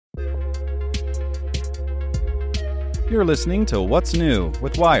You're listening to What's New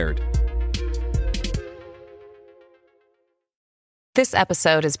with Wired. This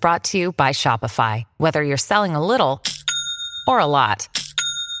episode is brought to you by Shopify. Whether you're selling a little or a lot,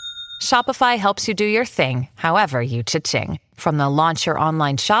 Shopify helps you do your thing, however you cha-ching. From the launch your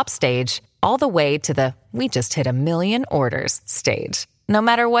online shop stage, all the way to the we just hit 1 million orders stage. No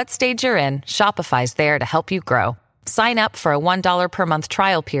matter what stage you're in, Shopify's there to help you grow. Sign up for a $1 per month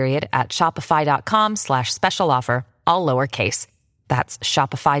trial period at shopify.com/special offer, all lowercase. That's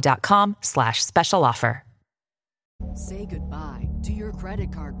shopify.com/special offer. Say goodbye to your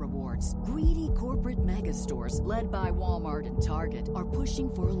credit card rewards. Greedy corporate mega stores, led by Walmart and Target, are pushing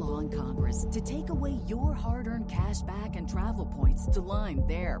for a law in Congress to take away your hard-earned cash back and travel points to line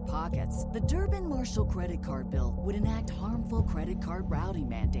their pockets. The Durbin-Marshall credit card bill would enact harmful credit card routing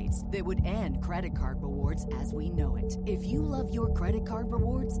mandates that would end credit card rewards as we know it. If you love your credit card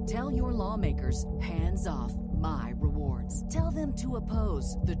rewards, tell your lawmakers, hands off my rewards. Tell them to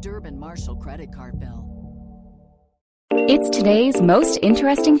oppose the Durbin-Marshall credit card bill. It's today's most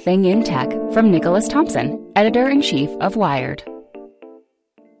interesting thing in tech from Nicholas Thompson, editor-in-chief of Wired.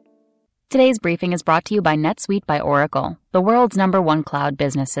 Today's briefing is brought to you by NetSuite by Oracle, the world's #1 cloud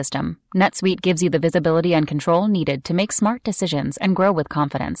business system. NetSuite gives you the visibility and control needed to make smart decisions and grow with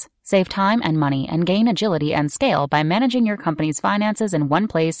confidence. Save time and money and gain agility and scale by managing your company's finances in one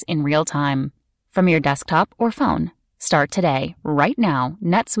place in real time. From your desktop or phone. Start today. Right now,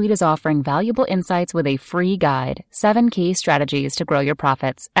 NetSuite is offering valuable insights with a free guide, 7 key strategies to grow your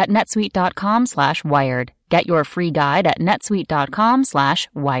profits at netsuite.com/wired. Get your free guide at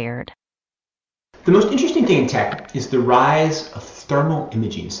netsuite.com/wired. The most interesting thing in tech is the rise of thermal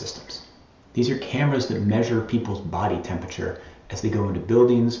imaging systems. These are cameras that measure people's body temperature as they go into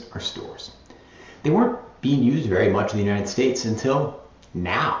buildings or stores. They weren't being used very much in the United States until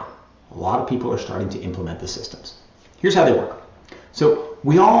now. A lot of people are starting to implement the systems. Here's how they work. So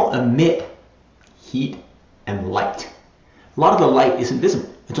we all emit heat and light. A lot of the light isn't visible.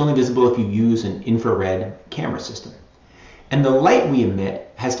 It's only visible if you use an infrared camera system. And the light we emit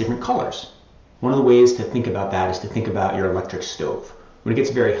has different colors. One of the ways to think about that is to think about your electric stove. When it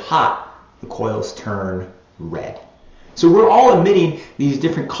gets very hot, the coils turn red. So we're all emitting these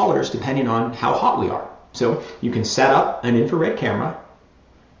different colors depending on how hot we are. So you can set up an infrared camera,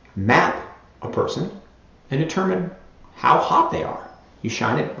 map a person, and determine how hot they are. You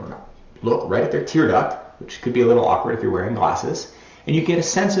shine it or look right at their tear duct, which could be a little awkward if you're wearing glasses, and you get a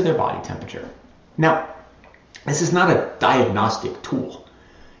sense of their body temperature. Now, this is not a diagnostic tool.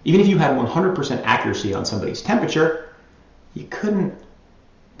 Even if you had 100% accuracy on somebody's temperature, you couldn't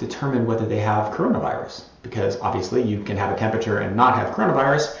determine whether they have coronavirus, because obviously you can have a temperature and not have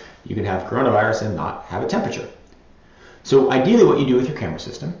coronavirus. You can have coronavirus and not have a temperature. So ideally what you do with your camera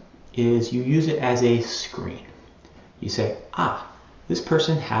system is you use it as a screen. You say, this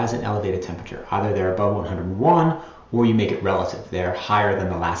person has an elevated temperature. Either they're above 101 or you make it relative. They're higher than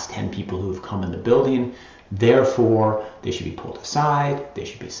the last 10 people who've come in the building. Therefore, they should be pulled aside. They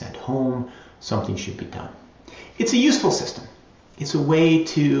should be sent home. Something should be done. It's a useful system. It's a way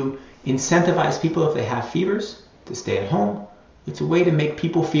to incentivize people if they have fevers to stay at home. It's a way to make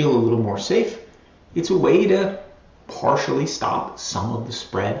people feel a little more safe. It's a way to partially stop some of the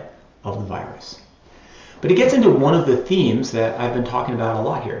spread of the virus. But it gets into one of the themes that I've been talking about a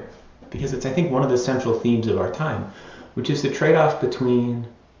lot here, because it's, I think, one of the central themes of our time, which is the trade-off between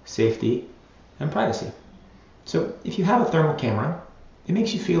safety and privacy. So if you have a thermal camera, it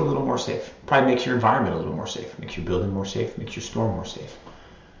makes you feel a little more safe. Probably makes your environment a little more safe, makes your building more safe, makes your store more safe.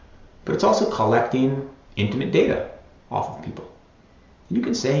 But it's also collecting intimate data off of people. You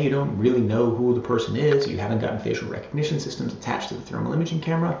can say you don't really know who the person is, you haven't gotten facial recognition systems attached to the thermal imaging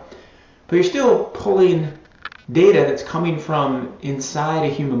camera, but you're still pulling data that's coming from inside a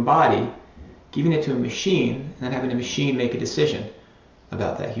human body, giving it to a machine, and then having a machine make a decision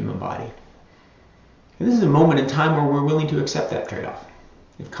about that human body. And this is a moment in time where we're willing to accept that trade-off.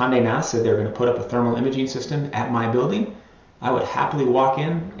 If Condé Nast said they're going to put up a thermal imaging system at my building, I would happily walk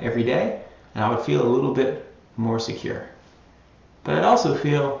in every day and I would feel a little bit more secure. But I'd also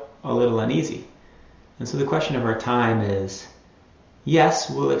feel a little uneasy. And so the question of our time is, yes,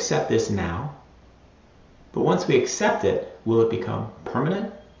 we'll accept this now, but once we accept it, will it become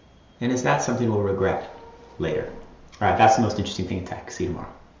permanent? And is that something we'll regret later? All right, that's the most interesting thing in tech. See you tomorrow.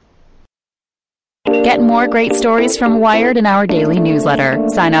 Get more great stories from Wired in our daily newsletter.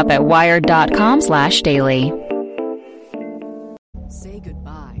 Sign up at wired.com/daily. Say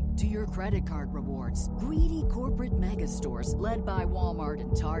goodbye to your credit card rewards. Greedy corporate mega stores, led by Walmart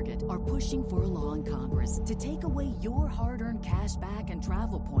and Target, are pushing for a law in Congress to take away your hard-earned cash back and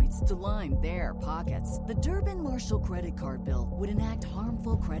travel points to line their pockets. The Durbin-Marshall credit card bill would enact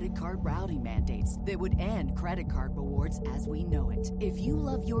harmful credit card routing mandates that would end credit card rewards as we know it. If you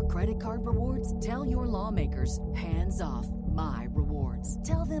love your credit card rewards, tell your lawmakers, hands off my rewards.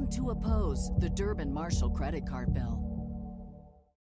 Tell them to oppose the Durbin-Marshall credit card bill.